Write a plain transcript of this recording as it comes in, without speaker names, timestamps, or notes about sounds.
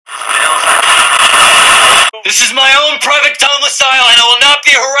This is my own private domicile and I will not be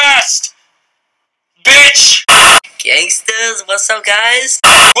harassed! Bitch! Gangsters, what's up, guys?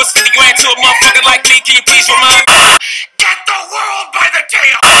 What's 50 grand to a motherfucker like me? Can you please remind me? Get the world by the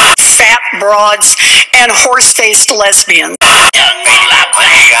tail! Fat broads and horse-faced lesbians. Make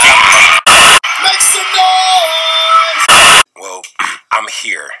some noise! Well, I'm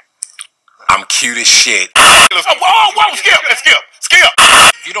here. I'm cute as shit. Whoa, skip!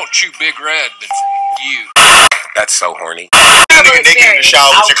 If you don't chew Big Red, then you. That's so horny. Nigga naked in the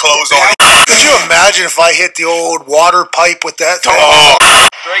shower with your clothes on. Could you imagine if I hit the old water pipe with that thing? Oh.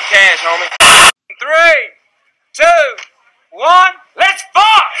 Straight cash, homie. 3, 2, 1, let's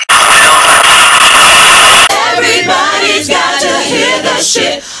fuck! Everybody's got to hear the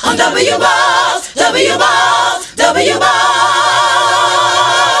shit on W Balls, W Balls, W Balls.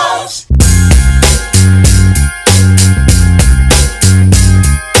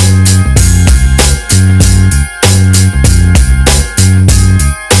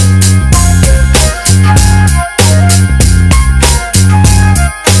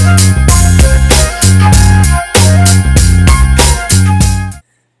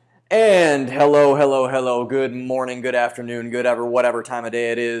 And hello, good morning, good afternoon, whatever time of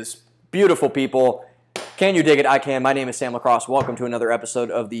day it is. Beautiful people, can you dig it? I can. My name is Sam Lacrosse. Welcome to another episode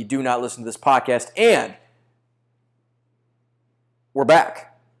of the Do Not Listen to This podcast. And we're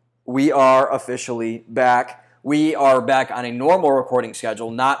back. We are officially back. We are back on a normal recording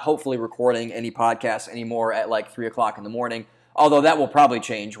schedule, not hopefully recording any podcasts anymore at like 3 o'clock in the morning, although that will probably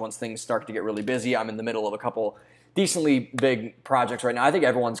change once things start to get really busy. I'm in the middle of a couple decently big projects right now. I think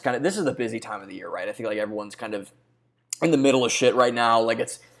everyone's this is the busy time of the year, right? I think like everyone's kind of in the middle of shit right now. Like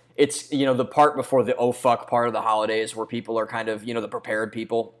it's the part before the oh fuck part of the holidays where people are kind of, the prepared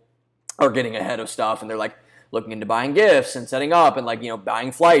people are getting ahead of stuff and they're like looking into buying gifts and setting up and like,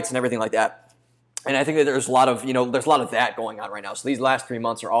 buying flights and everything like that. And I think that there's a lot of, there's a lot of that going on right now. So these last 3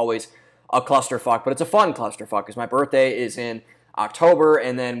 months are always a clusterfuck, but it's a fun clusterfuck because my birthday is in October,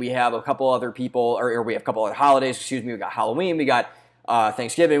 and then we have a couple other people, or we have a couple other holidays, We got Halloween, we got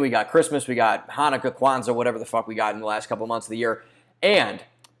Thanksgiving, we got Christmas, we got Hanukkah, Kwanzaa, whatever the fuck we got in the last couple months of the year. And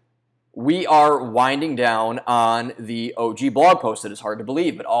we are winding down on the OG blog post. It is hard to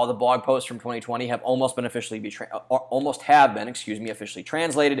believe, but all the blog posts from 2020 have almost been officially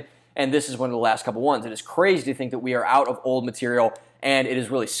translated, and this is one of the last couple ones. It is crazy to think that we are out of old material, and it is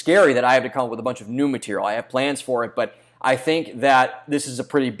really scary that I have to come up with a bunch of new material. I have plans for it, but I think that this is a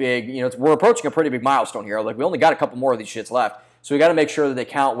pretty big, we're approaching a pretty big milestone here. Like, we only got a couple more of these shits left, so we got to make sure that they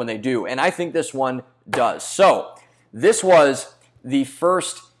count when they do. And I think this one does. So, this was the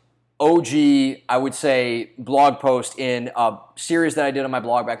first OG, I would say, blog post in a series that I did on my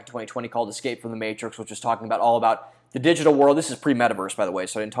blog back in 2020 called Escape from the Matrix, which was talking all about the digital world. This is pre-metaverse, by the way,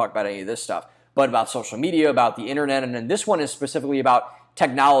 so I didn't talk about any of this stuff, but about social media, about the internet, and then this one is specifically about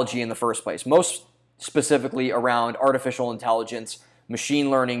technology in the first place. Most specifically around artificial intelligence,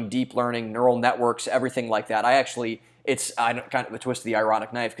 machine learning, deep learning, neural networks, everything like that. It's kind of a twist of the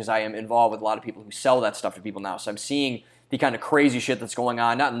ironic knife because I am involved with a lot of people who sell that stuff to people now. So I'm seeing the kind of crazy shit that's going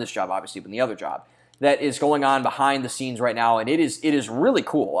on, not in this job obviously, but in the other job, that is going on behind the scenes right now, and it is really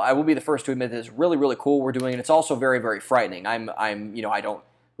cool. I will be the first to admit that it's really, really cool what we're doing, and it's also very, very frightening. I don't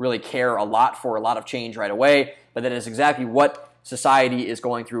really care a lot for a lot of change right away, but that is exactly what society is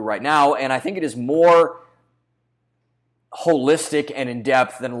going through right now, and I think it is more holistic and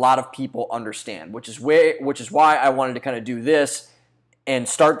in-depth than a lot of people understand, which is why I wanted to kind of do this and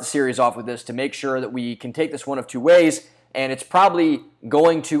start the series off with this to make sure that we can take this one of two ways, and it's probably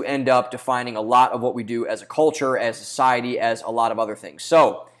going to end up defining a lot of what we do as a culture, as a society, as a lot of other things.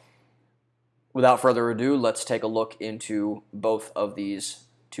 So, without further ado, let's take a look into both of these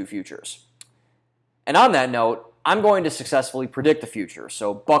two futures. And on that note, I'm going to successfully predict the future,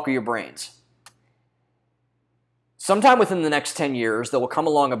 so buckle your brains. Sometime within the next 10 years, there will come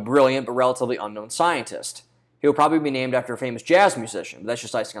along a brilliant but relatively unknown scientist. He will probably be named after a famous jazz musician, but that's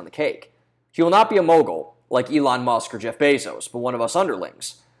just icing on the cake. He will not be a mogul, like Elon Musk or Jeff Bezos, but one of us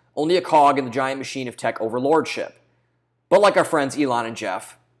underlings, only a cog in the giant machine of tech overlordship. But like our friends Elon and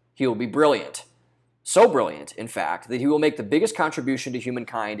Jeff, he will be brilliant. So brilliant, in fact, that he will make the biggest contribution to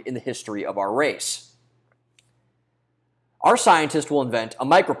humankind in the history of our race. Our scientist will invent a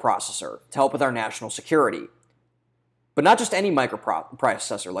microprocessor to help with our national security. But not just any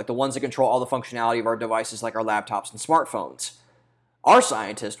microprocessor, like the ones that control all the functionality of our devices like our laptops and smartphones. Our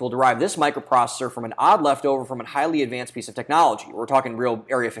scientist will derive this microprocessor from an odd leftover from a highly advanced piece of technology. We're talking real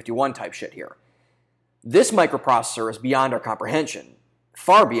Area 51 type shit here. This microprocessor is beyond our comprehension.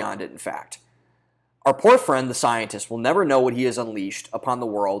 Far beyond it, in fact. Our poor friend, the scientist, will never know what he has unleashed upon the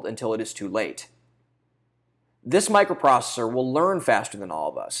world until it is too late. This microprocessor will learn faster than all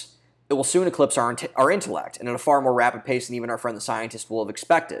of us. It will soon eclipse our intellect, and at a far more rapid pace than even our friend the scientist will have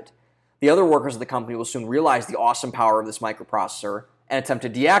expected. The other workers of the company will soon realize the awesome power of this microprocessor and attempt to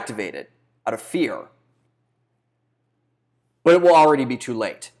deactivate it out of fear. But it will already be too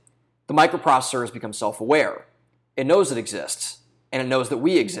late. The microprocessor has become self-aware. It knows it exists, and it knows that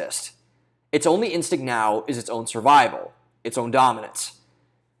we exist. Its only instinct now is its own survival, its own dominance.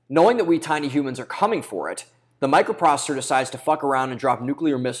 Knowing that we tiny humans are coming for it, the microprocessor decides to fuck around and drop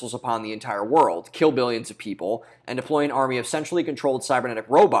nuclear missiles upon the entire world, kill billions of people, and deploy an army of centrally controlled cybernetic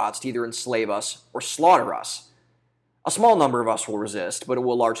robots to either enslave us or slaughter us. A small number of us will resist, but it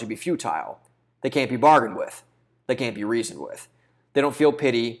will largely be futile. They can't be bargained with. They can't be reasoned with. They don't feel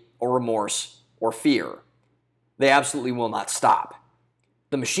pity or remorse or fear. They absolutely will not stop.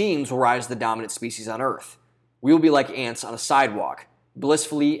 The machines will rise the dominant species on Earth. We will be like ants on a sidewalk,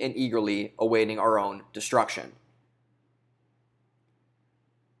 blissfully and eagerly awaiting our own destruction.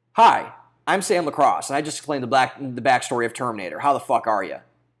 Hi, I'm Sam Lacrosse, and I just explained the backstory of Terminator. How the fuck are you?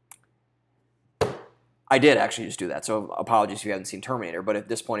 I did actually just do that, so apologies if you haven't seen Terminator, but at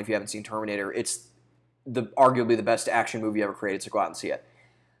this point, if you haven't seen Terminator, it's arguably the best action movie ever created, so go out and see it.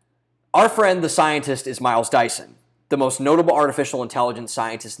 Our friend, the scientist, is Miles Dyson, the most notable artificial intelligence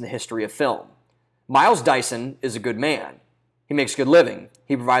scientist in the history of film. Miles Dyson is a good man. He makes a good living,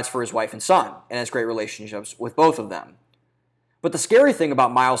 he provides for his wife and son, and has great relationships with both of them. But the scary thing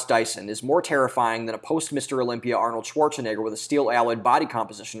about Miles Dyson is more terrifying than a post-Mr. Olympia Arnold Schwarzenegger with a steel-alloyed body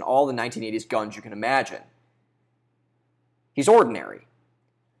composition and all the 1980s guns you can imagine. He's ordinary.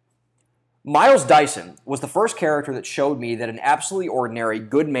 Miles Dyson was the first character that showed me that an absolutely ordinary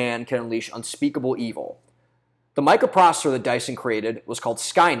good man can unleash unspeakable evil. The microprocessor that Dyson created was called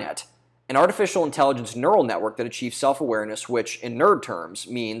Skynet, an artificial intelligence neural network that achieves self-awareness, which, in nerd terms,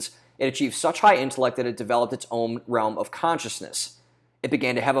 means it achieved such high intellect that it developed its own realm of consciousness. It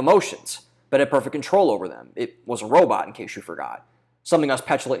began to have emotions, but had perfect control over them. It was a robot, in case you forgot, something us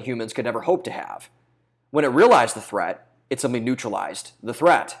petulant humans could never hope to have. When it realized the threat, it simply neutralized the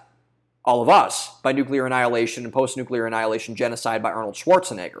threat. All of us, by nuclear annihilation and post-nuclear annihilation genocide by Arnold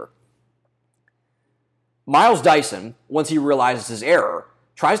Schwarzenegger. Miles Dyson, once he realizes his error,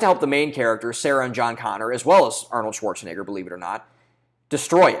 tries to help the main characters, Sarah and John Connor, as well as Arnold Schwarzenegger, believe it or not,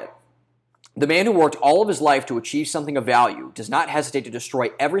 destroy it. The man who worked all of his life to achieve something of value does not hesitate to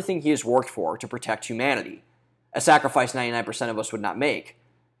destroy everything he has worked for to protect humanity, a sacrifice 99% of us would not make.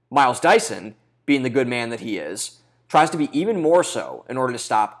 Miles Dyson, being the good man that he is, tries to be even more so in order to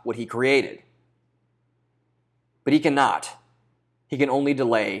stop what he created. But he cannot. He can only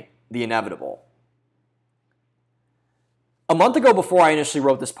delay the inevitable. A month ago, before I initially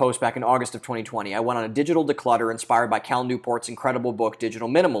wrote this post back in August of 2020, I went on a digital declutter inspired by Cal Newport's incredible book, Digital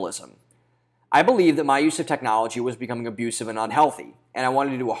Minimalism. I believed that my use of technology was becoming abusive and unhealthy, and I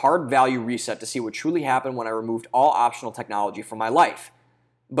wanted to do a hard value reset to see what truly happened when I removed all optional technology from my life.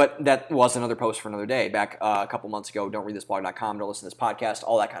 But that was another post for another day, back a couple months ago. Don't read thisblog.com, don't listen to this podcast,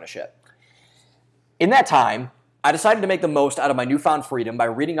 all that kind of shit. In that time, I decided to make the most out of my newfound freedom by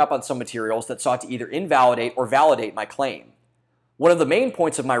reading up on some materials that sought to either invalidate or validate my claim. One of the main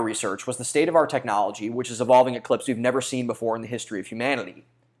points of my research was the state of our technology, which is evolving at clips we've never seen before in the history of humanity.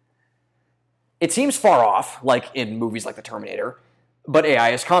 It seems far off, like in movies like The Terminator, but AI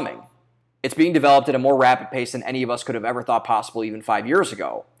is coming. It's being developed at a more rapid pace than any of us could have ever thought possible even 5 years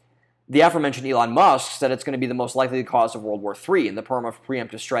ago. The aforementioned Elon Musk said it's going to be the most likely cause of World War III in the form of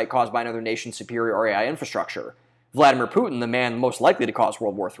preemptive strike caused by another nation's superior AI infrastructure. Vladimir Putin, the man most likely to cause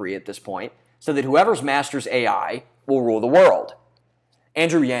World War III at this point, said that whoever masters AI will rule the world.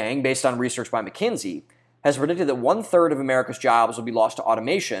 Andrew Yang, based on research by McKinsey, has predicted that 1/3 of America's jobs will be lost to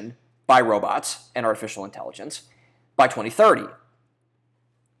automation by robots and artificial intelligence by 2030.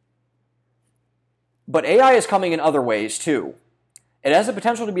 But AI is coming in other ways, too. It has the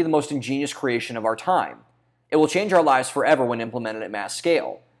potential to be the most ingenious creation of our time. It will change our lives forever when implemented at mass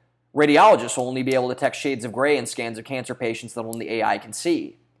scale. Radiologists will only be able to detect shades of gray in scans of cancer patients that only AI can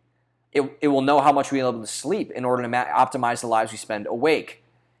see. It will know how much we are able to sleep in order to optimize the lives we spend awake.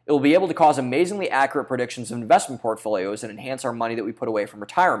 It will be able to cause amazingly accurate predictions of investment portfolios and enhance our money that we put away from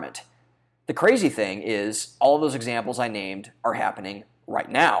retirement. The crazy thing is, all of those examples I named are happening right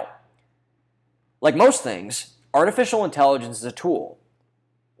now. Like most things, artificial intelligence is a tool.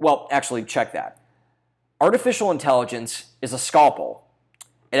 Well, actually, check that. Artificial intelligence is a scalpel.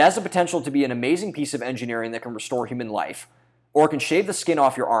 It has the potential to be an amazing piece of engineering that can restore human life, or it can shave the skin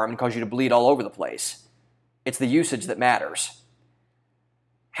off your arm and cause you to bleed all over the place. It's the usage that matters.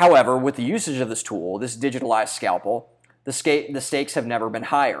 However, with the usage of this tool, this digitalized scalpel, the stakes have never been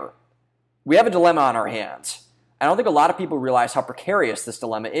higher. We have a dilemma on our hands. I don't think a lot of people realize how precarious this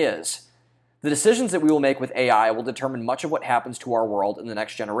dilemma is. The decisions that we will make with AI will determine much of what happens to our world in the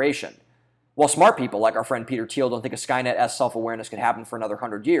next generation. While smart people like our friend Peter Thiel don't think a Skynet-esque self-awareness could happen for another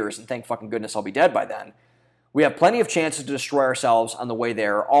 100 years, and thank fucking goodness I'll be dead by then, we have plenty of chances to destroy ourselves on the way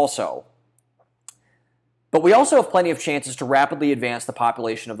there also. But we also have plenty of chances to rapidly advance the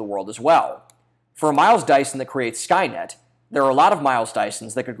population of the world as well. For a Miles Dyson that creates Skynet, there are a lot of Miles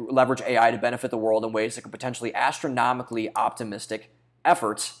Dysons that could leverage AI to benefit the world in ways that could potentially astronomically optimistic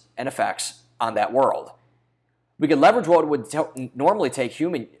efforts and effects on that world. We could leverage what would normally take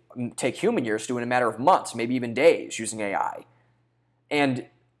human years to do in a matter of months, maybe even days, using AI. And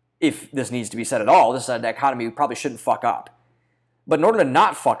if this needs to be said at all, this is an economy we probably shouldn't fuck up. But in order to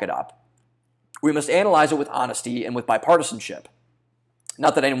not fuck it up, we must analyze it with honesty and with bipartisanship.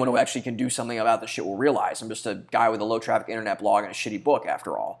 Not that anyone who actually can do something about this shit will realize. I'm just a guy with a low-traffic internet blog and a shitty book,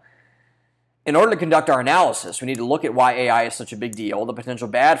 after all. In order to conduct our analysis, we need to look at why AI is such a big deal, the potential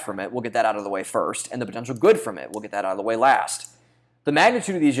bad from it, we'll get that out of the way first, and the potential good from it, we'll get that out of the way last. The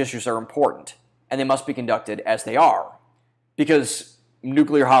magnitude of these issues are important, and they must be conducted as they are. Because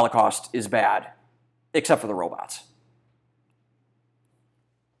nuclear holocaust is bad, except for the robots.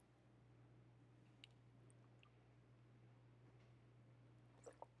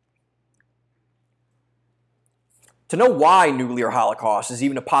 To know why nuclear holocaust is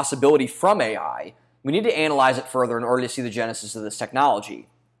even a possibility from AI, we need to analyze it further in order to see the genesis of this technology.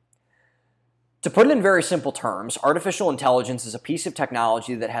 To put it in very simple terms, artificial intelligence is a piece of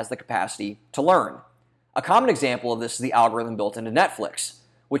technology that has the capacity to learn. A common example of this is the algorithm built into Netflix,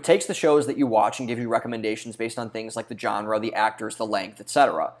 which takes the shows that you watch and gives you recommendations based on things like the genre, the actors, the length,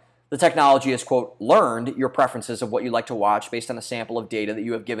 etc. The technology has, quote, learned your preferences of what you like to watch based on a sample of data that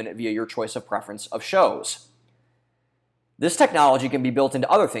you have given it via your choice of preference of shows. This technology can be built into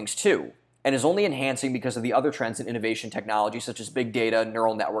other things too, and is only enhancing because of the other trends in innovation technology such as big data,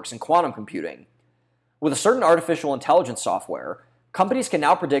 neural networks, and quantum computing. With a certain artificial intelligence software, companies can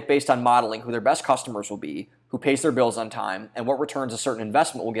now predict based on modeling who their best customers will be, who pays their bills on time, and what returns a certain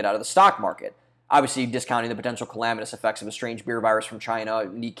investment will get out of the stock market, obviously discounting the potential calamitous effects of a strange beer virus from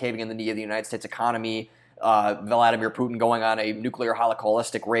China, caving in the knee of the United States economy, Vladimir Putin going on a nuclear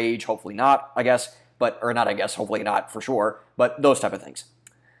holocaustic rage, hopefully not, I guess, hopefully not for sure, but those type of things.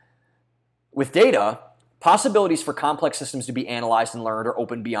 With data, possibilities for complex systems to be analyzed and learned are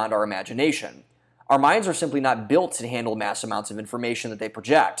open beyond our imagination. Our minds are simply not built to handle mass amounts of information that they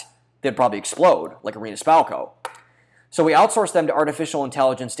project. They'd probably explode, like Arena Spalco. So we outsource them to artificial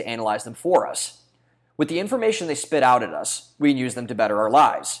intelligence to analyze them for us. With the information they spit out at us, we can use them to better our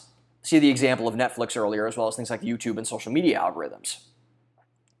lives. See the example of Netflix earlier, as well as things like YouTube and social media algorithms.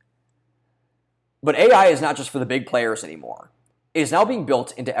 But AI is not just for the big players anymore. It is now being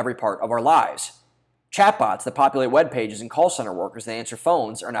built into every part of our lives. Chatbots that populate web pages and call center workers that answer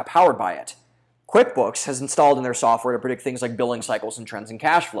phones are now powered by it. QuickBooks has installed in their software to predict things like billing cycles and trends in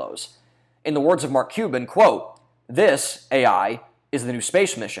cash flows. In the words of Mark Cuban, quote, "This, AI, is the new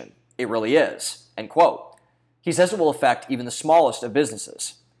space mission. It really is," end quote. He says it will affect even the smallest of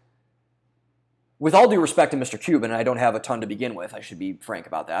businesses. With all due respect to Mr. Cuban, and I don't have a ton to begin with, I should be frank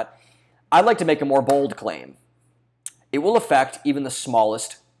about that, I'd like to make a more bold claim. It will affect even the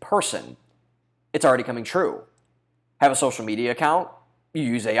smallest person. It's already coming true. Have a social media account? You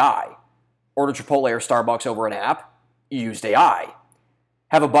use AI. Order Chipotle or Starbucks over an app? You used AI.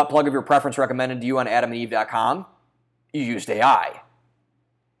 Have a butt plug of your preference recommended to you on adamandeve.com? You used AI.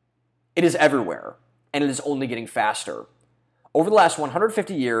 It is everywhere, and it is only getting faster. Over the last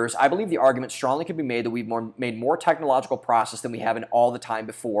 150 years, I believe the argument strongly could be made that we've made more technological progress than we have in all the time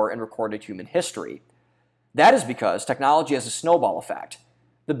before in recorded human history. That is because technology has a snowball effect.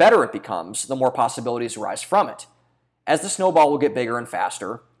 The better it becomes, the more possibilities arise from it. As the snowball will get bigger and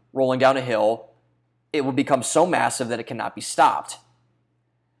faster, rolling down a hill, it will become so massive that it cannot be stopped.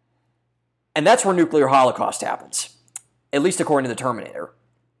 And that's where nuclear holocaust happens, at least according to the Terminator.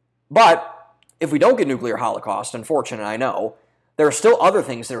 But if we don't get nuclear holocaust, unfortunate I know, there are still other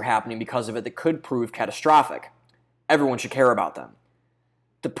things that are happening because of it that could prove catastrophic. Everyone should care about them.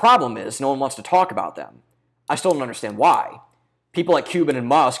 The problem is no one wants to talk about them. I still don't understand why. People like Cuban and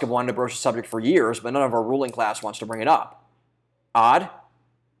Musk have wanted to broach the subject for years, but none of our ruling class wants to bring it up. Odd?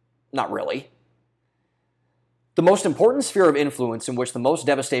 Not really. The most important sphere of influence in which the most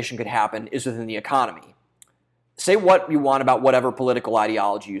devastation could happen is within the economy. Say what you want about whatever political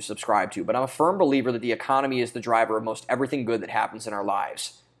ideology you subscribe to, but I'm a firm believer that the economy is the driver of most everything good that happens in our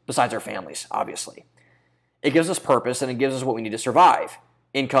lives, besides our families, obviously. It gives us purpose, and it gives us what we need to survive.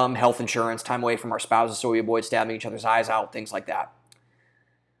 Income, health insurance, time away from our spouses so we avoid stabbing each other's eyes out, things like that.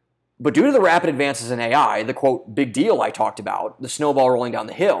 But due to the rapid advances in AI, the quote, big deal I talked about, the snowball rolling down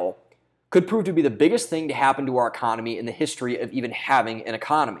the hill, could prove to be the biggest thing to happen to our economy in the history of even having an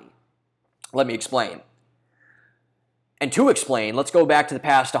economy. Let me explain. And to explain, let's go back to the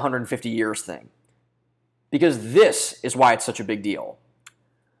past 150 years thing. Because this is why it's such a big deal.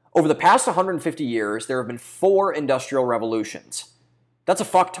 Over the past 150 years, there have been 4 industrial revolutions. That's a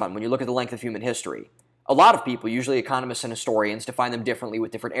fuck ton when you look at the length of human history. A lot of people, usually economists and historians, define them differently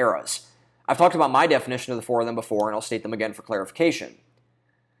with different eras. I've talked about my definition of the 4 of them before, and I'll state them again for clarification.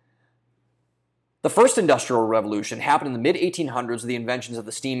 The first industrial revolution happened in the mid-1800s with the inventions of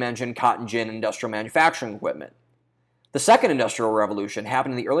the steam engine, cotton gin, and industrial manufacturing equipment. The second industrial revolution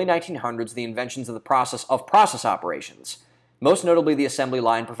happened in the early 1900s with the inventions of the process operations, most notably the assembly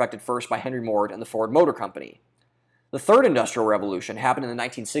line perfected first by Henry Ford and the Ford Motor Company. The third industrial revolution happened in the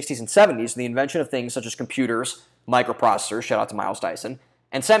 1960s and 70s with the invention of things such as computers, microprocessors, shout out to Miles Dyson,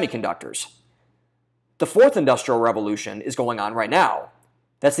 and semiconductors. The fourth industrial revolution is going on right now.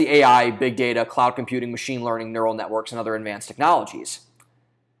 That's the AI, big data, cloud computing, machine learning, neural networks, and other advanced technologies.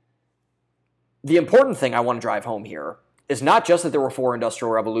 The important thing I want to drive home here is not just that there were 4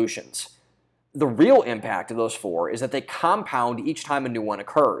 industrial revolutions. The real impact of those 4 is that they compound each time a new one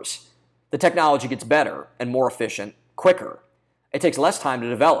occurs. The technology gets better and more efficient, quicker. It takes less time to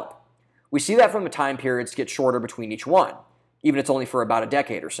develop. We see that from the time periods get shorter between each one, even if it's only for about a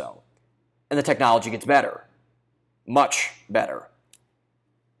decade or so. And the technology gets better. Much better.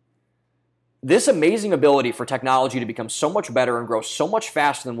 This amazing ability for technology to become so much better and grow so much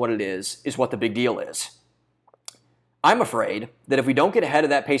faster than what it is what the big deal is. I'm afraid that if we don't get ahead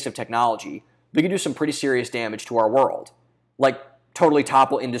of that pace of technology, we can do some pretty serious damage to our world. Like totally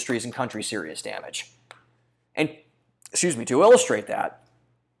topple industries and countries serious damage. And, to illustrate that,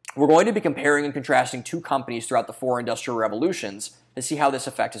 we're going to be comparing and contrasting 2 companies throughout the 4 industrial revolutions to see how this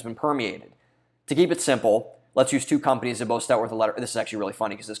effect has been permeated. To keep it simple, let's use 2 companies that both start with the letter. This is actually really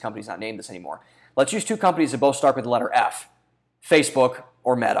funny because this company's not named this anymore. Let's use 2 companies that both start with the letter F. Facebook,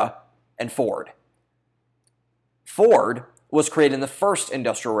 or Meta, and Ford. Ford was created in the first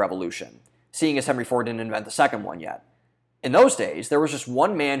industrial revolution, seeing as Henry Ford didn't invent the second one yet. In those days, there was just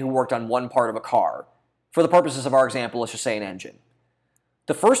one man who worked on one part of a car. For the purposes of our example, let's just say an engine.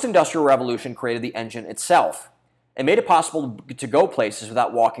 The first industrial revolution created the engine itself. It made it possible to go places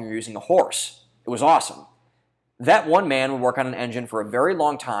without walking or using a horse. It was awesome. That one man would work on an engine for a very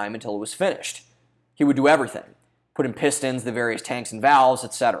long time until it was finished. He would do everything. Put in pistons, the various tanks and valves,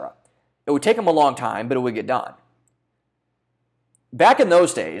 etc. It would take him a long time, but it would get done. Back in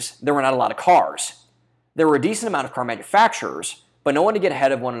those days, there were not a lot of cars. There were a decent amount of car manufacturers, but no one to get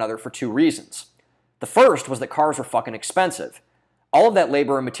ahead of one another for 2 reasons. The first was that cars were fucking expensive. All of that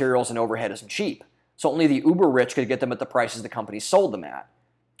labor and materials and overhead isn't cheap, so only the uber rich could get them at the prices the companies sold them at.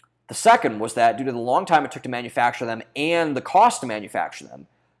 The second was that due to the long time it took to manufacture them and the cost to manufacture them,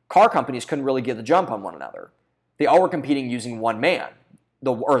 car companies couldn't really get the jump on one another. They all were competing using one man,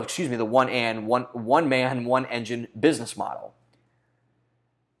 the one man, one engine business model.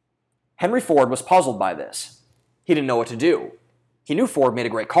 Henry Ford was puzzled by this. He didn't know what to do. He knew Ford made a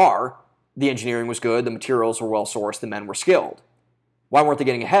great car. The engineering was good, the materials were well sourced, the men were skilled. Why weren't they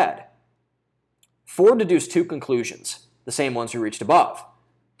getting ahead? Ford deduced 2 conclusions, the same ones we reached above.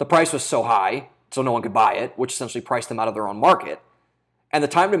 The price was so high, so no one could buy it, which essentially priced them out of their own market. And the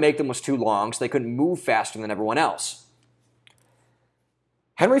time to make them was too long, so they couldn't move faster than everyone else.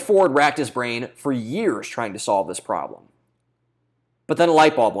 Henry Ford racked his brain for years trying to solve this problem. But then a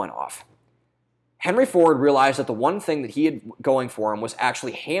light bulb went off. Henry Ford realized that the one thing that he had going for him was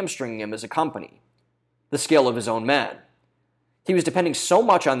actually hamstringing him as a company, the skill of his own men. He was depending so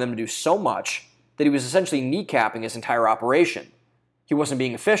much on them to do so much that he was essentially kneecapping his entire operation. He wasn't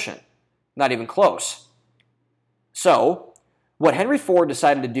being efficient, not even close. So, what Henry Ford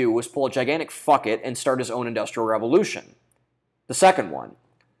decided to do was pull a gigantic fuck it and start his own industrial revolution. The second one.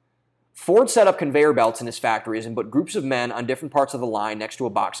 Ford set up conveyor belts in his factories and put groups of men on different parts of the line next to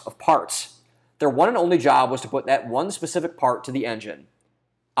a box of parts. Their one and only job was to put that one specific part to the engine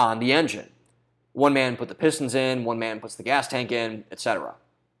on the engine. One man put the pistons in, one man puts the gas tank in, etc.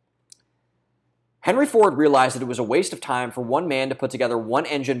 Henry Ford realized that it was a waste of time for one man to put together one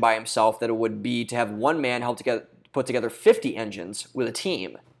engine by himself that it would be to have one man help put together 50 engines with a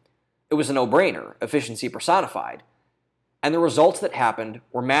team. It was a no-brainer, efficiency personified. And the results that happened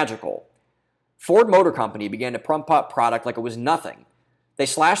were magical. Ford Motor Company began to pump up product like it was nothing. They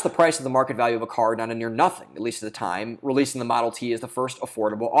slashed the price of the market value of a car down to near nothing, at least at the time, releasing the Model T as the first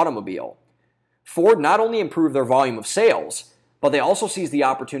affordable automobile. Ford not only improved their volume of sales, but they also seized the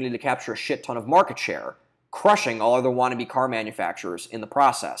opportunity to capture a shit ton of market share, crushing all other wannabe car manufacturers in the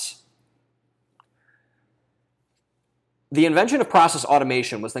process. The invention of process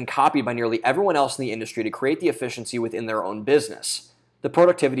automation was then copied by nearly everyone else in the industry to create the efficiency within their own business. The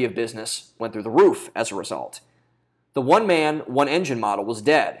productivity of business went through the roof as a result. The one-man, one-engine model was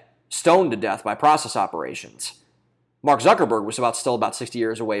dead, stoned to death by process operations. Mark Zuckerberg was still about 60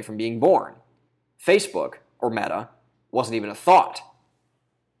 years away from being born. Facebook, or Meta, wasn't even a thought.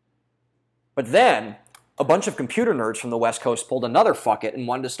 But then, a bunch of computer nerds from the West Coast pulled another fuck it and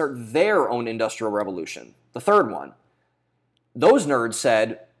wanted to start their own industrial revolution, the third one. Those nerds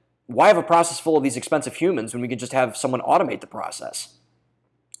said, why have a process full of these expensive humans when we could just have someone automate the process?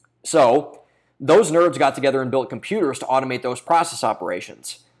 So, those nerds got together and built computers to automate those process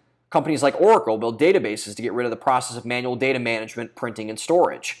operations. Companies like Oracle built databases to get rid of the process of manual data management, printing, and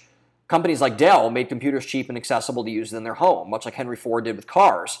storage. Companies like Dell made computers cheap and accessible to use in their home, much like Henry Ford did with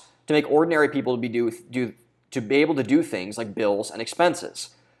cars, to make ordinary people to be able to do things like bills and expenses.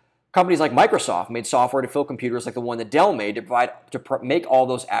 Companies like Microsoft made software to fill computers like the one that Dell made to make all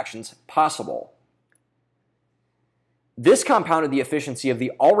those actions possible. This compounded the efficiency of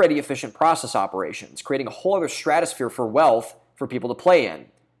the already efficient process operations, creating a whole other stratosphere for wealth for people to play in.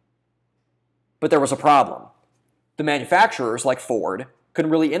 But there was a problem. The manufacturers, like Ford,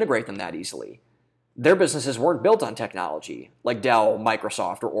 couldn't really integrate them that easily. Their businesses weren't built on technology, like Dell,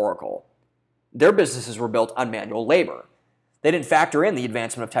 Microsoft, or Oracle. Their businesses were built on manual labor. They didn't factor in the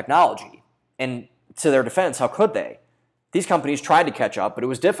advancement of technology. And to their defense, how could they? These companies tried to catch up, but it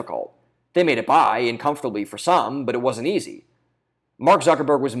was difficult. They made it by, and comfortably for some, but it wasn't easy. Mark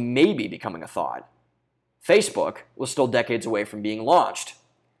Zuckerberg was maybe becoming a thought. Facebook was still decades away from being launched.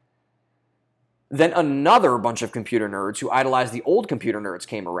 Then another bunch of computer nerds who idolized the old computer nerds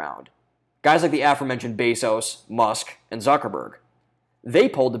came around. Guys like the aforementioned Bezos, Musk, and Zuckerberg. They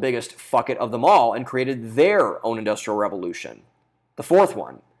pulled the biggest fuck it of them all and created their own industrial revolution. The fourth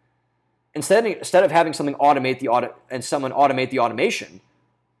one. Instead of having something automate the automation,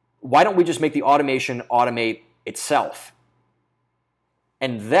 why don't we just make the automation automate itself?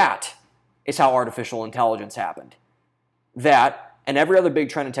 And that is how artificial intelligence happened. That, and every other big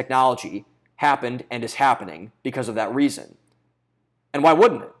trend in technology, happened and is happening because of that reason. And why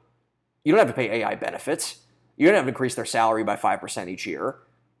wouldn't it? You don't have to pay AI benefits. You don't have to increase their salary by 5% each year.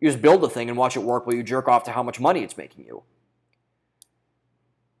 You just build the thing and watch it work while you jerk off to how much money it's making you.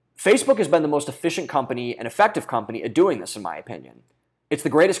 Facebook has been the most efficient company and effective company at doing this, in my opinion. It's the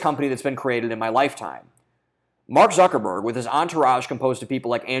greatest company that's been created in my lifetime. Mark Zuckerberg, with his entourage composed of people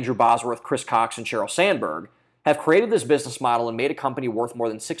like Andrew Bosworth, Chris Cox, and Sheryl Sandberg, have created this business model and made a company worth more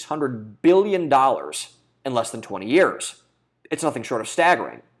than $600 billion in less than 20 years. It's nothing short of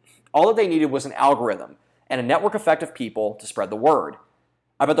staggering. All that they needed was an algorithm and a network effect of people to spread the word.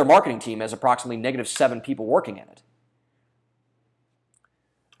 I bet their marketing team has approximately -7 people working in it.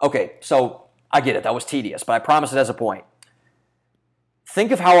 Okay, so I get it, that was tedious, but I promise it has a point.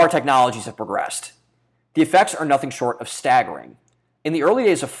 Think of how our technologies have progressed. The effects are nothing short of staggering. In the early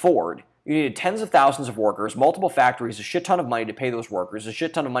days of Ford, you needed tens of thousands of workers, multiple factories, a shit ton of money to pay those workers, a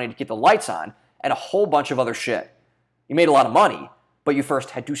shit ton of money to keep the lights on, and a whole bunch of other shit. You made a lot of money, but you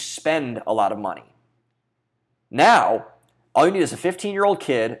first had to spend a lot of money. Now, all you need is a 15-year-old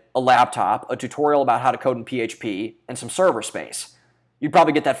kid, a laptop, a tutorial about how to code in PHP, and some server space. You'd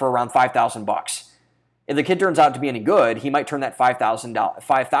probably get that for around $5,000. If the kid turns out to be any good, he might turn that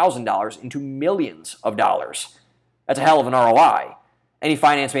 $5,000 into millions of dollars. That's a hell of an ROI. Any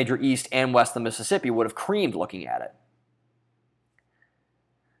finance major east and west of the Mississippi would have creamed looking at it.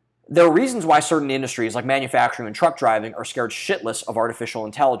 There are reasons why certain industries like manufacturing and truck driving are scared shitless of artificial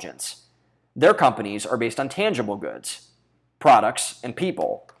intelligence. Their companies are based on tangible goods, products, and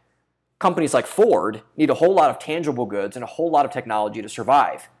people. Companies like Ford need a whole lot of tangible goods and a whole lot of technology to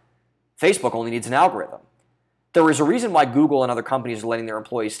survive. Facebook only needs an algorithm. There is a reason why Google and other companies are letting their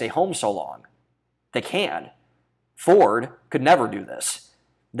employees stay home so long. They can. Ford could never do this.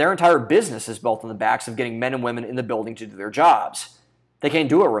 Their entire business is built on the backs of getting men and women in the building to do their jobs. They can't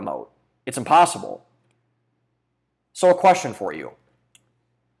do it remote. It's impossible. So a question for you.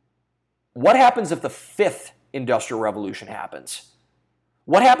 What happens if the fifth industrial revolution happens?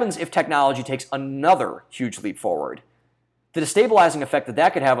 What happens if technology takes another huge leap forward? The destabilizing effect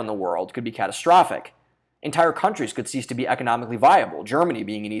that could have on the world could be catastrophic. Entire countries could cease to be economically viable, Germany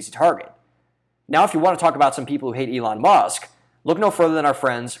being an easy target. Now, if you want to talk about some people who hate Elon Musk, look no further than our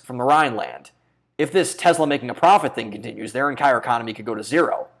friends from the Rhineland. If this Tesla making a profit thing continues, their entire economy could go to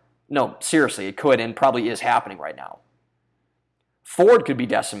zero. No, seriously, it could and probably is happening right now. Ford could be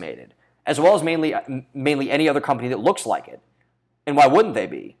decimated, as well as mainly any other company that looks like it. And why wouldn't they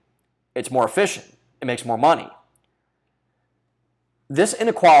be? It's more efficient. It makes more money. This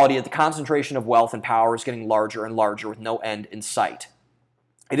inequality at the concentration of wealth and power is getting larger and larger with no end in sight.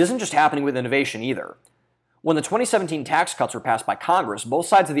 It isn't just happening with innovation either. When the 2017 tax cuts were passed by Congress, both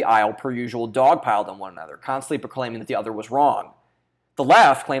sides of the aisle, per usual, dogpiled on one another, constantly proclaiming that the other was wrong. The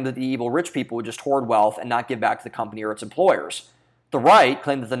left claimed that the evil rich people would just hoard wealth and not give back to the company or its employers. The right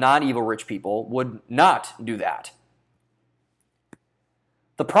claimed that the non-evil rich people would not do that.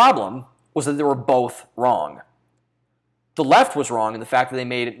 The problem was that they were both wrong. The left was wrong in the fact that they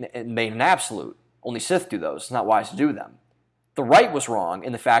made an absolute. Only Sith do those. It's not wise to do them. The right was wrong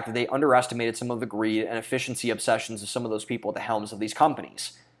in the fact that they underestimated some of the greed and efficiency obsessions of some of those people at the helms of these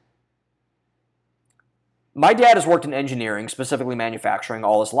companies. My dad has worked in engineering, specifically manufacturing,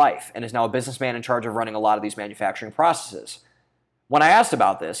 all his life, and is now a businessman in charge of running a lot of these manufacturing processes. When I asked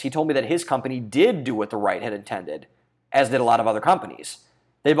about this, he told me that his company did do what the right had intended, as did a lot of other companies.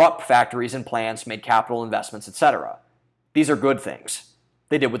 They bought factories and plants, made capital investments, etc. These are good things.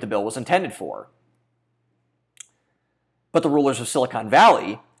 They did what the bill was intended for. But the rulers of Silicon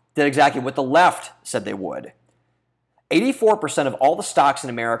Valley did exactly what the left said they would. 84% of all the stocks in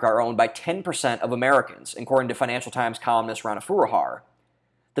America are owned by 10% of Americans, according to Financial Times columnist Rana Foroohar.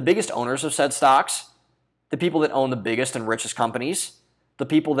 The biggest owners of said stocks, the people that own the biggest and richest companies, the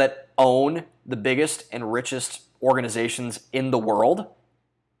people that own the biggest and richest organizations in the world,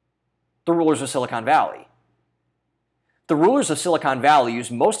 the rulers of Silicon Valley. The rulers of Silicon Valley use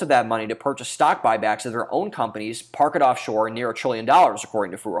most of that money to purchase stock buybacks of their own companies, park it offshore near $1 trillion,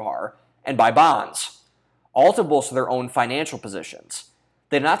 according to Foroohar, and buy bonds, all to bolster their own financial positions.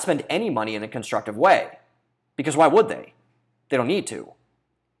 They do not spend any money in a constructive way, because why would they? They don't need to.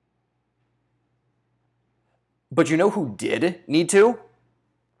 But you know who did need to?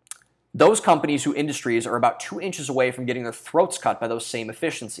 Those companies whose industries are about 2 inches away from getting their throats cut by those same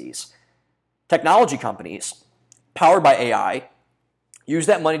efficiencies. Technology companies, powered by AI, use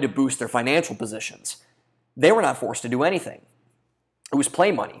that money to boost their financial positions. They were not forced to do anything. It was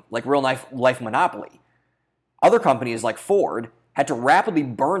play money, like real life Monopoly. Other companies, like Ford, had to rapidly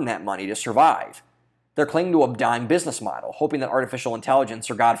burn that money to survive. They're clinging to a dying business model, hoping that artificial intelligence,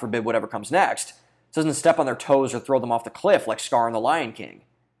 or God forbid whatever comes next, doesn't step on their toes or throw them off the cliff like Scar in The Lion King.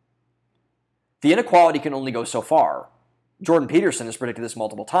 The inequality can only go so far. Jordan Peterson has predicted this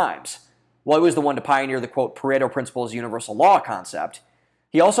multiple times. While he was the one to pioneer the, quote, Pareto Principle's universal law concept,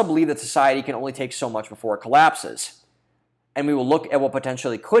 he also believed that society can only take so much before it collapses. And we will look at what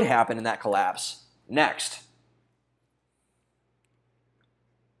potentially could happen in that collapse next.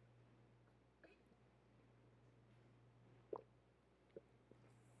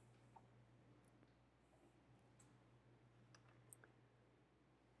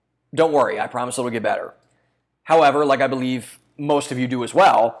 Don't worry, I promise it'll get better. However, like I believe most of you do as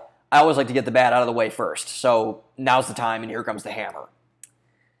well, I always like to get the bad out of the way first, so now's the time and here comes the hammer.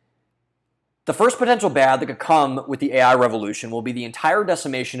 The first potential bad that could come with the AI revolution will be the entire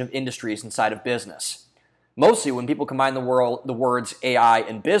decimation of industries inside of business. Mostly when people combine the words AI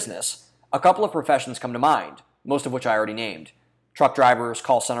and business, a couple of professions come to mind, most of which I already named. Truck drivers,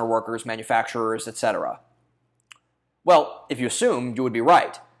 call center workers, manufacturers, etc. Well, if you assumed, you would be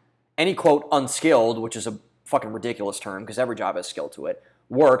right. Any, quote, unskilled, which is a fucking ridiculous term because every job has skill to it,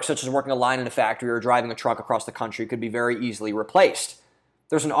 work, such as working a line in a factory or driving a truck across the country, could be very easily replaced.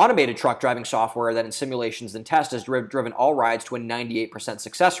 There's an automated truck driving software that in simulations and tests has driven all rides to a 98%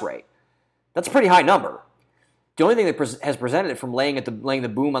 success rate. That's a pretty high number. The only thing that has prevented it from laying the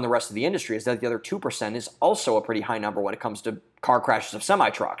boom on the rest of the industry is that the other 2% is also a pretty high number when it comes to car crashes of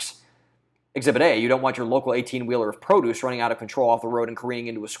semi-trucks. Exhibit A, you don't want your local 18-wheeler of produce running out of control off the road and careening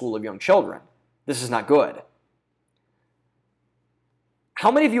into a school of young children. This is not good.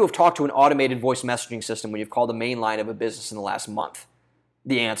 How many of you have talked to an automated voice messaging system when you've called the main line of a business in the last month?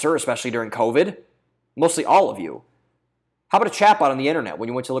 The answer, especially during COVID? Mostly all of you. How about a chatbot on the internet when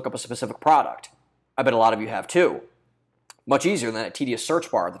you went to look up a specific product? I bet a lot of you have too. Much easier than that tedious search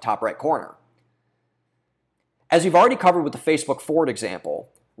bar at the top right corner. As we've already covered with the Facebook Ford example,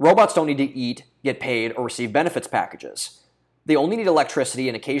 robots don't need to eat, get paid, or receive benefits packages. They only need electricity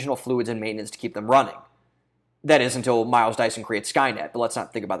and occasional fluids and maintenance to keep them running. That is, until Miles Dyson creates Skynet, but let's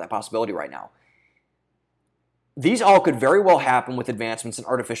not think about that possibility right now. These all could very well happen with advancements in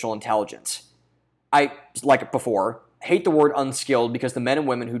artificial intelligence. I, like before, hate the word unskilled because the men and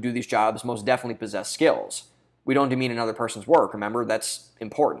women who do these jobs most definitely possess skills. We don't demean another person's work, remember? That's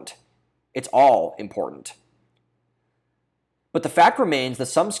important. It's all important. But the fact remains that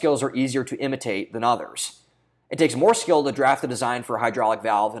some skills are easier to imitate than others. It takes more skill to draft a design for a hydraulic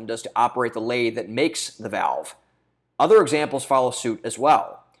valve than it does to operate the lathe that makes the valve. Other examples follow suit as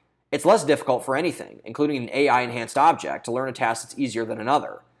well. It's less difficult for anything, including an AI-enhanced object, to learn a task that's easier than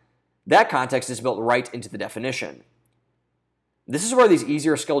another. That context is built right into the definition. This is where these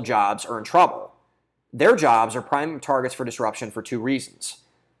easier skilled jobs are in trouble. Their jobs are prime targets for disruption for two reasons.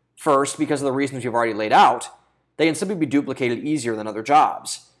 First, because of the reasons we've already laid out, they can simply be duplicated easier than other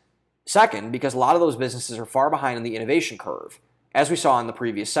jobs. Second, because a lot of those businesses are far behind on the innovation curve, as we saw in the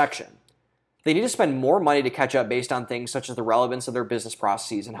previous section. They need to spend more money to catch up based on things such as the relevance of their business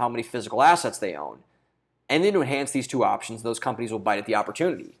processes and how many physical assets they own. And then to enhance these two options, those companies will bite at the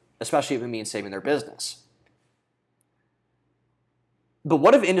opportunity, especially if it means saving their business. But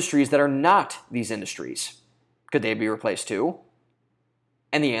what of industries that are not these industries? Could they be replaced too?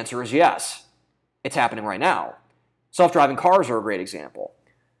 And the answer is yes. It's happening right now. Self-driving cars are a great example.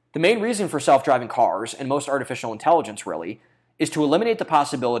 The main reason for self-driving cars, and most artificial intelligence really, is to eliminate the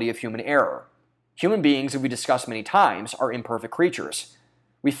possibility of human error. Human beings, as we discussed many times, are imperfect creatures.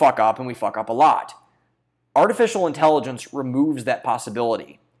 We fuck up, and we fuck up a lot. Artificial intelligence removes that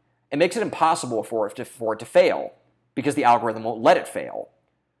possibility. It makes it impossible for it to fail, because the algorithm won't let it fail.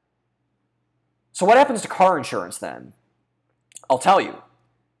 So what happens to car insurance then? I'll tell you.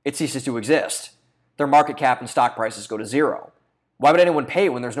 It ceases to exist. Their market cap and stock prices go to zero. Why would anyone pay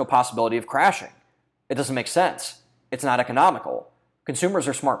when there's no possibility of crashing? It doesn't make sense. It's not economical. Consumers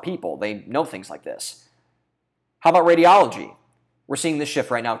are smart people. They know things like this. How about radiology? We're seeing this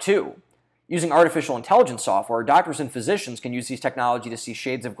shift right now too. Using artificial intelligence software, doctors and physicians can use these technology to see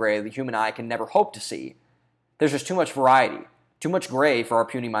shades of gray the human eye can never hope to see. There's just too much variety, too much gray for our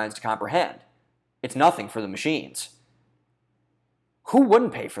puny minds to comprehend. It's nothing for the machines. Who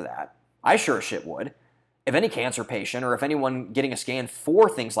wouldn't pay for that? I sure as shit would. If any cancer patient, or if anyone getting a scan for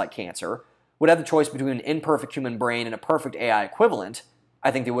things like cancer, would have the choice between an imperfect human brain and a perfect AI equivalent, I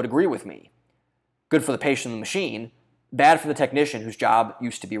think they would agree with me. Good for the patient and the machine, bad for the technician whose job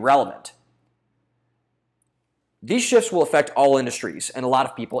used to be relevant. These shifts will affect all industries and a lot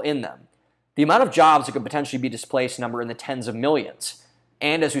of people in them. The amount of jobs that could potentially be displaced number in the tens of millions.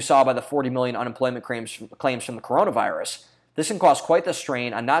 And as we saw by the 40 million unemployment claims from the coronavirus, this can cause quite the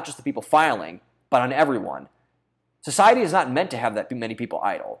strain on not just the people filing, but on everyone. Society is not meant to have that many people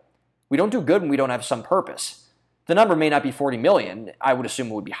idle. We don't do good when we don't have some purpose. The number may not be 40 million, I would assume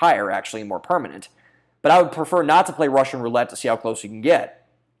it would be higher, actually, and more permanent. But I would prefer not to play Russian roulette to see how close we can get.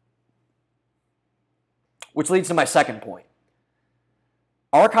 Which leads to my second point.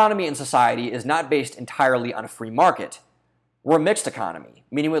 Our economy and society is not based entirely on a free market. We're a mixed economy,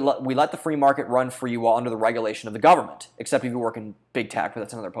 meaning we let the free market run free while under the regulation of the government, except if you work in big tech, but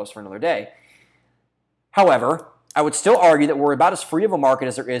that's another post for another day. However, I would still argue that we're about as free of a market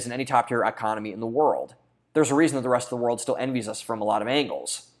as there is in any top-tier economy in the world. There's a reason that the rest of the world still envies us from a lot of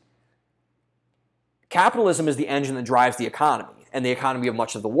angles. Capitalism is the engine that drives the economy, and the economy of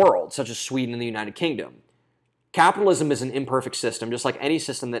much of the world, such as Sweden and the United Kingdom. Capitalism is an imperfect system, just like any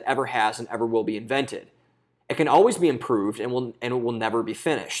system that ever has and ever will be invented. It can always be improved and it will never be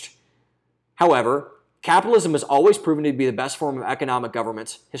finished. However, capitalism has always proven to be the best form of economic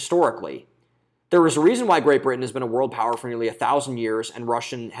governance historically. There is a reason why Great Britain has been a world power for nearly 1,000 years, and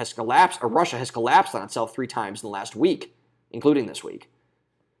Russia has collapsed on itself 3 times in the last week, including this week.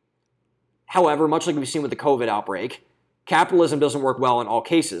 However, much like we've seen with the COVID outbreak, capitalism doesn't work well in all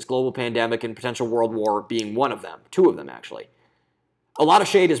cases, global pandemic and potential world war being one of them, 2 of them actually. A lot of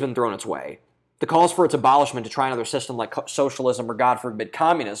shade has been thrown its way. The calls for its abolishment to try another system like socialism or, God forbid,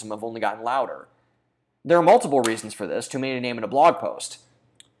 communism have only gotten louder. There are multiple reasons for this, too many to name in a blog post.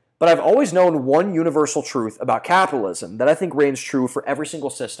 But I've always known one universal truth about capitalism that I think reigns true for every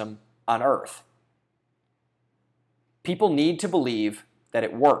single system on Earth. People need to believe that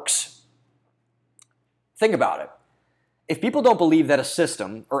it works. Think about it. If people don't believe that a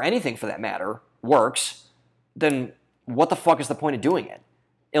system, or anything for that matter, works, then what the fuck is the point of doing it?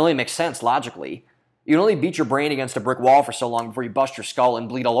 It only makes sense logically. You can only beat your brain against a brick wall for so long before you bust your skull and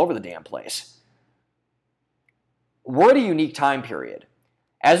bleed all over the damn place. We're at a unique time period.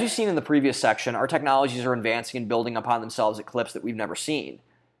 As we've seen in the previous section, our technologies are advancing and building upon themselves at clips that we've never seen.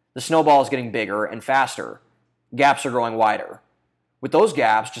 The snowball is getting bigger and faster. Gaps are growing wider. With those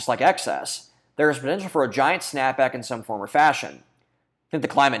gaps, just like excess, there is potential for a giant snapback in some form or fashion. Think the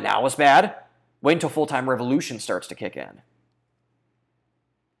climate now is bad? Wait until full-time revolution starts to kick in.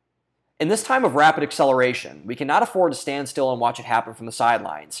 In this time of rapid acceleration, we cannot afford to stand still and watch it happen from the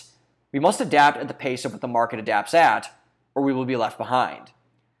sidelines. We must adapt at the pace of what the market adapts at, or we will be left behind.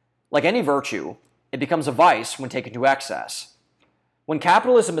 Like any virtue, it becomes a vice when taken to excess. When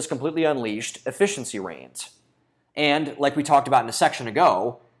capitalism is completely unleashed, efficiency reigns. And, like we talked about in a section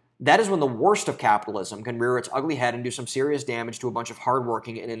ago, That is when the worst of capitalism can rear its ugly head and do some serious damage to a bunch of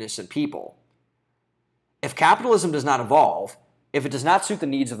hardworking and innocent people. If capitalism does not evolve, if it does not suit the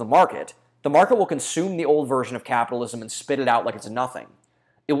needs of the market will consume the old version of capitalism and spit it out like it's nothing.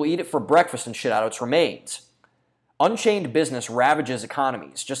 It will eat it for breakfast and shit out its remains. Unchained business ravages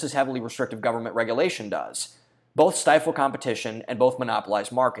economies, just as heavily restrictive government regulation does. Both stifle competition and both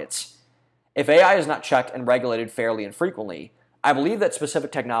monopolize markets. If AI is not checked and regulated fairly and frequently, I believe that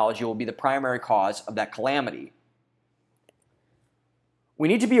specific technology will be the primary cause of that calamity. We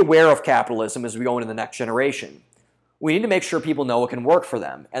need to be aware of capitalism as we go into the next generation. We need to make sure people know it can work for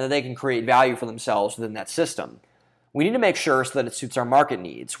them and that they can create value for themselves within that system. We need to make sure so that it suits our market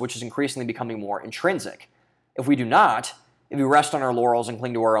needs, which is increasingly becoming more intrinsic. If we do not, if we rest on our laurels and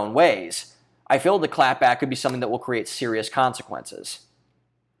cling to our own ways, I feel the clapback could be something that will create serious consequences.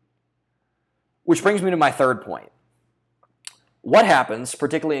 Which brings me to my third point. What happens,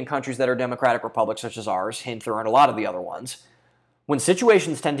 particularly in countries that are democratic republics such as ours, hint there aren't a lot of the other ones, when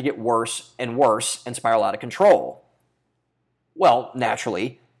situations tend to get worse and spiral out of control? Well,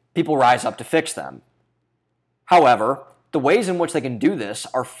 naturally, people rise up to fix them. However, the ways in which they can do this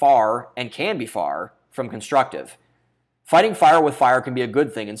are far, and can be far, from constructive. Fighting fire with fire can be a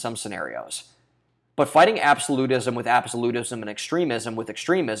good thing in some scenarios. But fighting absolutism with absolutism and extremism with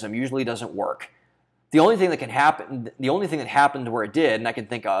extremism usually doesn't work. The only thing that happened where it did, and I can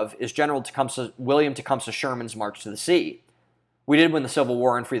think of, is William Tecumseh Sherman's March to the Sea. We did win the Civil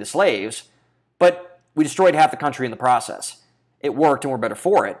War and free the slaves, but we destroyed half the country in the process. It worked and we're better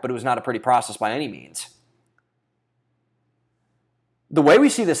for it, but it was not a pretty process by any means. The way we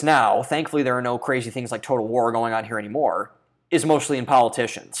see this now, thankfully there are no crazy things like total war going on here anymore, is mostly in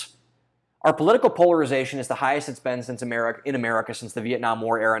politicians. Our political polarization is the highest it's been in America since the Vietnam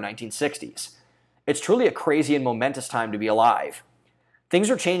War era 1960s. It's truly a crazy and momentous time to be alive. Things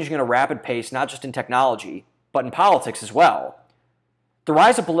are changing at a rapid pace, not just in technology, but in politics as well. The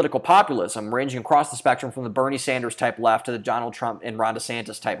rise of political populism, ranging across the spectrum from the Bernie Sanders type left to the Donald Trump and Ron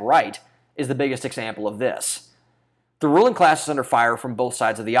DeSantis type right, is the biggest example of this. The ruling class is under fire from both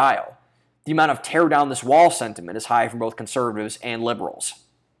sides of the aisle. The amount of tear down this wall sentiment is high from both conservatives and liberals.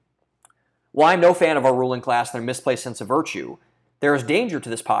 While I'm no fan of our ruling class and their misplaced sense of virtue, there is danger to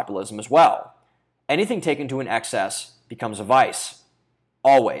this populism as well. Anything taken to an excess becomes a vice.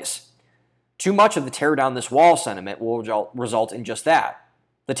 Always. Too much of the tear down this wall sentiment will result in just that,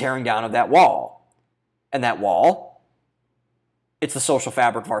 the tearing down of that wall. And that wall? It's the social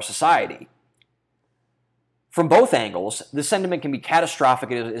fabric of our society. From both angles, this sentiment can be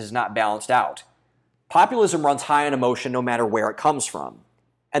catastrophic if it is not balanced out. Populism runs high on emotion no matter where it comes from.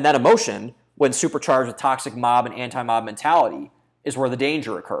 And that emotion, when supercharged with toxic mob and anti-mob mentality, is where the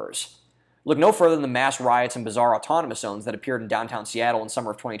danger occurs. Look no further than the mass riots and bizarre autonomous zones that appeared in downtown Seattle in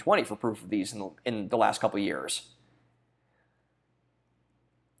summer of 2020 for proof of these in the last couple of years.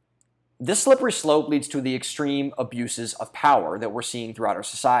 This slippery slope leads to the extreme abuses of power that we're seeing throughout our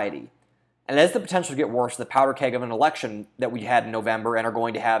society. And it has the potential to get worse the powder keg of an election that we had in November and are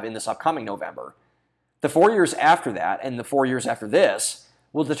going to have in this upcoming November. The 4 years after that and the 4 years after this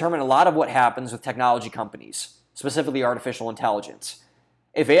will determine a lot of what happens with technology companies, specifically artificial intelligence.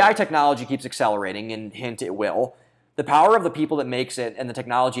 If AI technology keeps accelerating, and hint it will, the power of the people that makes it and the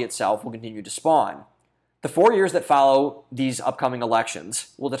technology itself will continue to spawn. The 4 years that follow these upcoming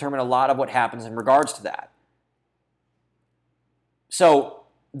elections will determine a lot of what happens in regards to that. So,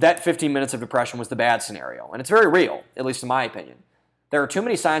 that 15 minutes of depression was the bad scenario, and it's very real, at least in my opinion. There are too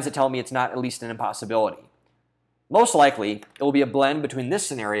many signs that tell me it's not at least an impossibility. Most likely, it will be a blend between this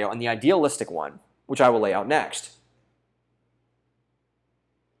scenario and the idealistic one, which I will lay out next.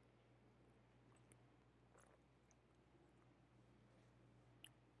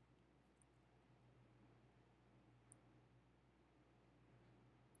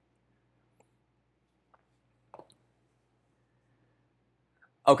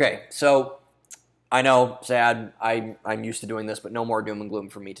 Okay, so I know, sad, I'm used to doing this, but no more doom and gloom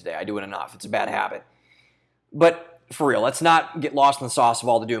for me today. I do it enough. It's a bad habit. But for real, let's not get lost in the sauce of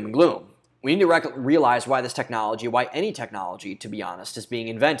all the doom and gloom. We need to realize why this technology, why any technology, to be honest, is being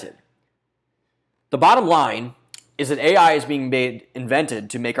invented. The bottom line is that AI is being invented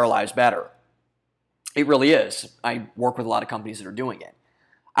to make our lives better. It really is. I work with a lot of companies that are doing it.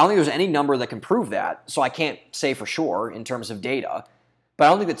 I don't think there's any number that can prove that, so I can't say for sure in terms of data. But I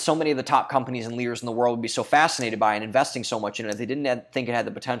don't think that so many of the top companies and leaders in the world would be so fascinated by and investing so much in it if they didn't think it had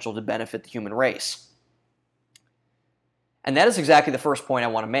the potential to benefit the human race. And that is exactly the first point I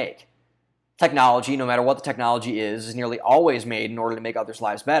want to make. Technology, no matter what the technology is nearly always made in order to make others'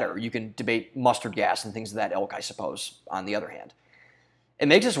 lives better. You can debate mustard gas and things of that ilk, I suppose, on the other hand. It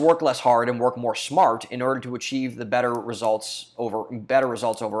makes us work less hard and work more smart in order to achieve the better results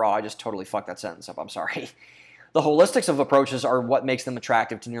overall. I just totally fucked that sentence up. I'm sorry. The holistics of approaches are what makes them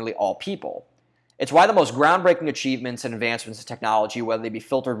attractive to nearly all people. It's why the most groundbreaking achievements and advancements in technology, whether they be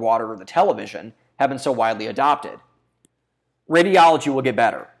filtered water or the television, have been so widely adopted. Radiology will get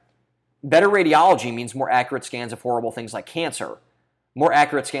better. Better radiology means more accurate scans of horrible things like cancer. More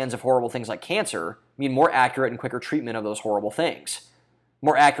accurate scans of horrible things like cancer mean more accurate and quicker treatment of those horrible things.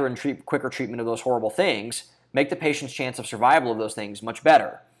 More accurate and quicker treatment of those horrible things make the patient's chance of survival of those things much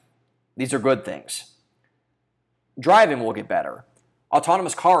better. These are good things. Driving will get better.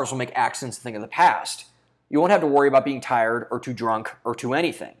 Autonomous cars will make accidents a thing of the past. You won't have to worry about being tired or too drunk or too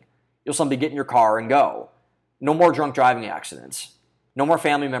anything. You'll simply get in your car and go. No more drunk driving accidents. No more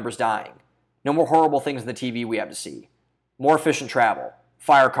family members dying. No more horrible things on the TV we have to see. More efficient travel.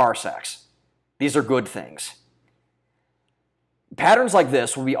 Fire car sex. These are good things. Patterns like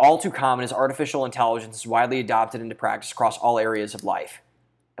this will be all too common as artificial intelligence is widely adopted into practice across all areas of life.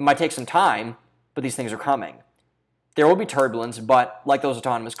 It might take some time, but these things are coming. There will be turbulence, but like those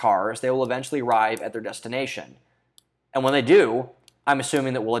autonomous cars, they will eventually arrive at their destination. And when they do, I'm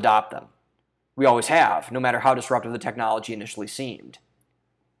assuming that we'll adopt them. We always have, no matter how disruptive the technology initially seemed.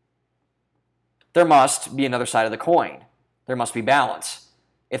 There must be another side of the coin. There must be balance.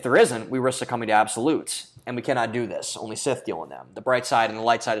 If there isn't, we risk succumbing to absolutes. And we cannot do this. Only Sith deal in them. The bright side and the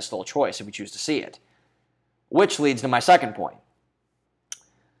light side is still a choice if we choose to see it. Which leads to my second point.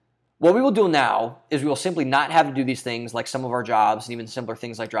 What we will do now is we will simply not have to do these things like some of our jobs and even simpler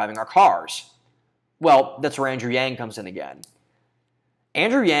things like driving our cars. Well, that's where Andrew Yang comes in again.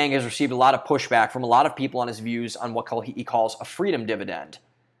 Andrew Yang has received a lot of pushback from a lot of people on his views on what he calls a freedom dividend.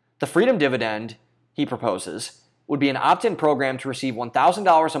 The freedom dividend, he proposes, would be an opt-in program to receive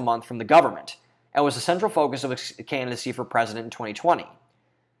 $1,000 a month from the government, and was the central focus of his candidacy for president in 2020.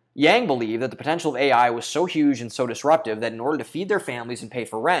 Yang believed that the potential of AI was so huge and so disruptive that in order to feed their families and pay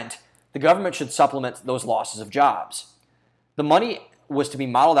for rent, the government should supplement those losses of jobs. The money was to be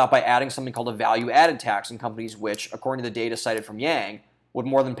modeled out by adding something called a value-added tax in companies which, according to the data cited from Yang, would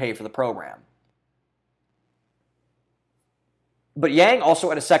more than pay for the program. But Yang also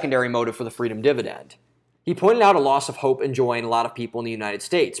had a secondary motive for the freedom dividend. He pointed out a loss of hope and joy in a lot of people in the United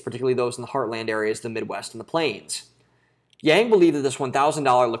States, particularly those in the heartland areas, the Midwest, and the Plains. Yang believed that this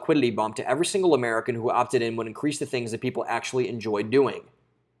 $1,000 liquidity bump to every single American who opted in would increase the things that people actually enjoyed doing.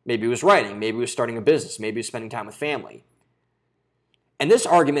 Maybe it was writing, maybe it was starting a business, maybe it was spending time with family. And this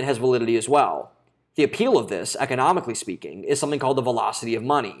argument has validity as well. The appeal of this, economically speaking, is something called the velocity of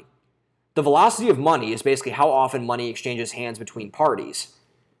money. The velocity of money is basically how often money exchanges hands between parties.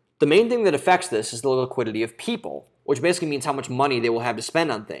 The main thing that affects this is the liquidity of people, which basically means how much money they will have to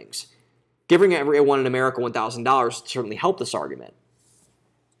spend on things. Giving everyone in America $1,000 certainly helped this argument.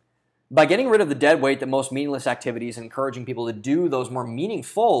 By getting rid of the dead weight that most meaningless activities and encouraging people to do those more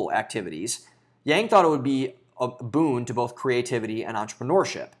meaningful activities, Yang thought it would be a boon to both creativity and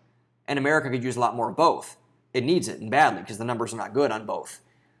entrepreneurship. And America could use a lot more of both. It needs it, and badly, because the numbers are not good on both.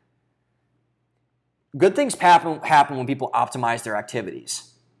 Good things happen when people optimize their activities.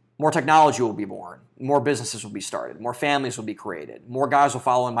 More technology will be born. More businesses will be started. More families will be created. More guys will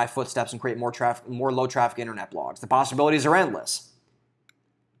follow in my footsteps and create more low-traffic internet blogs. The possibilities are endless.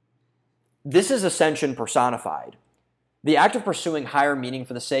 This is ascension personified. The act of pursuing higher meaning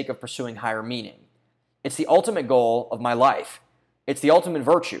for the sake of pursuing higher meaning. It's the ultimate goal of my life. It's the ultimate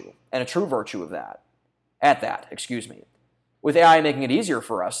virtue, and a true virtue of that. With AI making it easier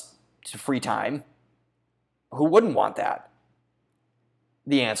for us to free time, who wouldn't want that?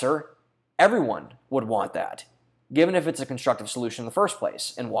 The answer, everyone would want that, given if it's a constructive solution in the first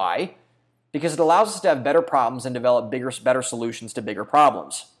place. And why? Because it allows us to have better problems and develop better solutions to bigger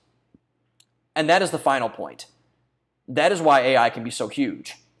problems. And that is the final point. That is why AI can be so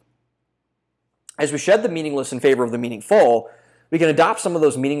huge. As we shed the meaningless in favor of the meaningful, we can adopt some of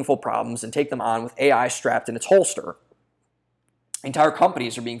those meaningful problems and take them on with AI strapped in its holster. Entire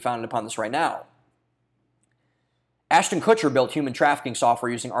companies are being founded upon this right now. Ashton Kutcher built human trafficking software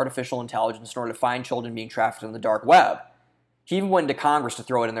using artificial intelligence in order to find children being trafficked on the dark web. He even went into Congress to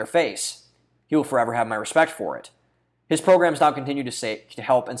throw it in their face. He will forever have my respect for it. His programs now continue to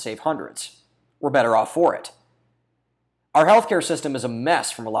help and save hundreds. We're better off for it. Our healthcare system is a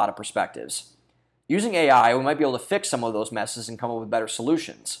mess from a lot of perspectives. Using AI, we might be able to fix some of those messes and come up with better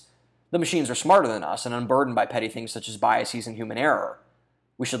solutions. The machines are smarter than us and unburdened by petty things such as biases and human error.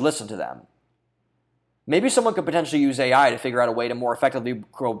 We should listen to them. Maybe someone could potentially use AI to figure out a way to more effectively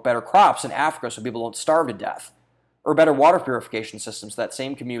grow better crops in Africa so people don't starve to death, or better water purification systems so that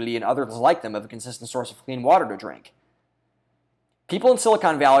same community and others like them have a consistent source of clean water to drink. People in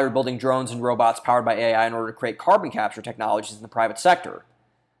Silicon Valley are building drones and robots powered by AI in order to create carbon capture technologies in the private sector.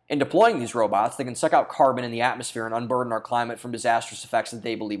 In deploying these robots, they can suck out carbon in the atmosphere and unburden our climate from disastrous effects that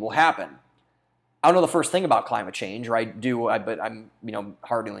they believe will happen. I don't know the first thing about climate change, or but I'm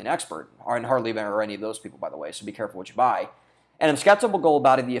hardly an expert, and hardly any of those people, by the way, so be careful what you buy. And I'm skeptical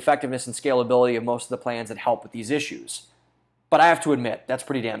about the effectiveness and scalability of most of the plans that help with these issues. But I have to admit, that's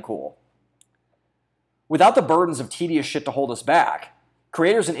pretty damn cool. Without the burdens of tedious shit to hold us back,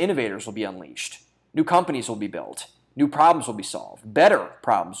 creators and innovators will be unleashed. New companies will be built. New problems will be solved. Better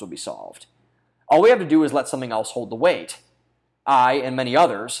problems will be solved. All we have to do is let something else hold the weight. I, and many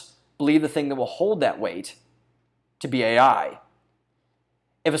others, believe the thing that will hold that weight to be AI.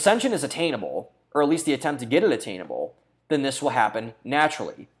 If ascension is attainable, or at least the attempt to get it attainable, then this will happen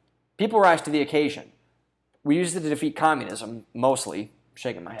naturally. People rise to the occasion. We used it to defeat communism, mostly,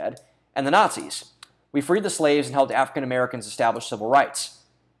 shaking my head, and the Nazis. We freed the slaves and helped African Americans establish civil rights.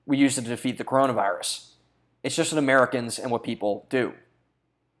 We used it to defeat the coronavirus. It's just what Americans and what people do.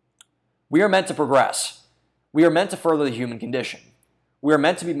 We are meant to progress. We are meant to further the human condition. We are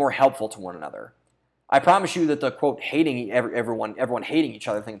meant to be more helpful to one another. I promise you that the, quote, everyone hating each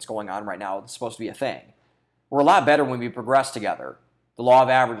other thing that's going on right now is supposed to be a thing. We're a lot better when we progress together. The law of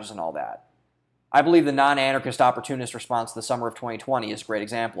averages and all that. I believe the non-anarchist opportunist response to the summer of 2020 is a great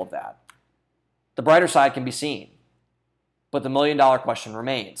example of that. The brighter side can be seen, but the million-dollar question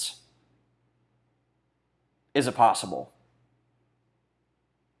remains. Is it possible?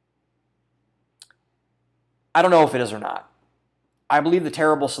 I don't know if it is or not. I believe the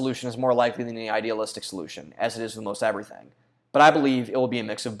terrible solution is more likely than the idealistic solution, as it is with most everything. But I believe it will be a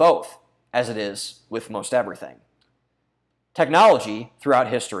mix of both, as it is with most everything. Technology, throughout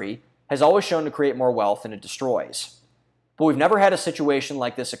history, has always shown to create more wealth than it destroys. But we've never had a situation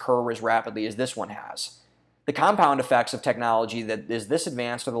like this occur as rapidly as this one has. The compound effects of technology that is this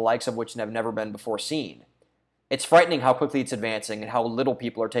advanced are the likes of which have never been before seen. It's frightening how quickly it's advancing and how little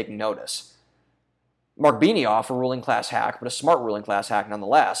people are taking notice. Mark Benioff, a ruling class hack, but a smart ruling class hack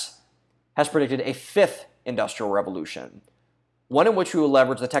nonetheless, has predicted a fifth industrial revolution, one in which we will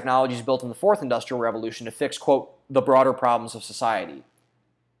leverage the technologies built in the fourth industrial revolution to fix, quote, the broader problems of society.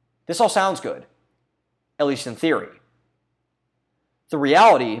 This all sounds good, at least in theory. The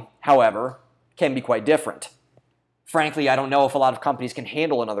reality, however, can be quite different. Frankly, I don't know if a lot of companies can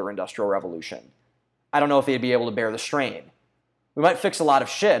handle another industrial revolution. I don't know if they'd be able to bear the strain. We might fix a lot of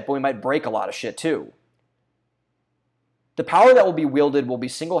shit, but we might break a lot of shit too. The power that will be wielded will be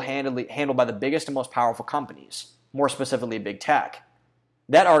single-handedly handled by the biggest and most powerful companies, more specifically big tech.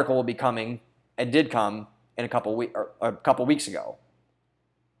 That article will be coming, and did come, in a couple weeks ago.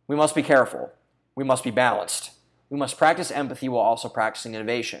 We must be careful. We must be balanced. We must practice empathy while also practicing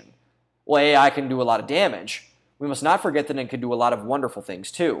innovation. While AI can do a lot of damage, we must not forget that it can do a lot of wonderful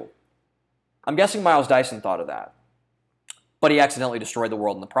things too. I'm guessing Miles Dyson thought of that, but he accidentally destroyed the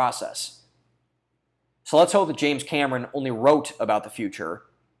world in the process. So let's hope that James Cameron only wrote about the future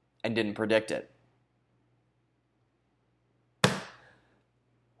and didn't predict it.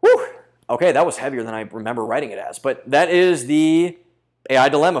 Whew! Okay, that was heavier than I remember writing it as, but that is the AI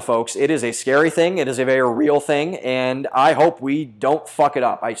dilemma, folks. It is a scary thing. It is a very real thing, and I hope we don't fuck it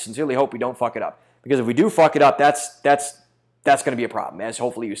up. I sincerely hope we don't fuck it up, because if we do fuck it up, that's going to be a problem, as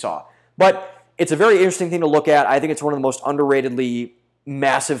hopefully you saw. But it's a very interesting thing to look at. I think it's one of the most underratedly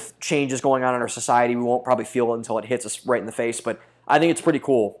massive changes going on in our society. We won't probably feel it until it hits us right in the face, but I think it's pretty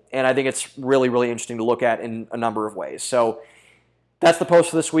cool, and I think it's really, really interesting to look at in a number of ways. So that's the post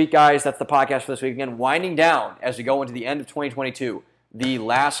for this week, guys. That's the podcast for this week. Again, winding down as we go into the end of 2022. The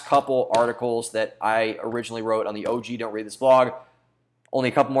last couple articles that I originally wrote on the OG Don't Read This blog. Only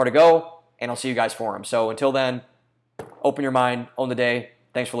a couple more to go, and I'll see you guys for them. So until then, open your mind, own the day.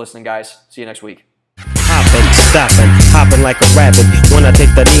 Thanks for listening, guys. See you next week. Hopping like a rabbit. When I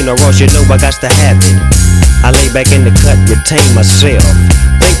take the Nino Ross, you know I got to have it. I lay back in the cut, retain myself.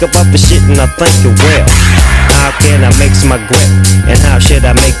 Think about the shit and I think it well. How can I make my grip? And how should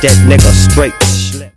I make that nigga straight?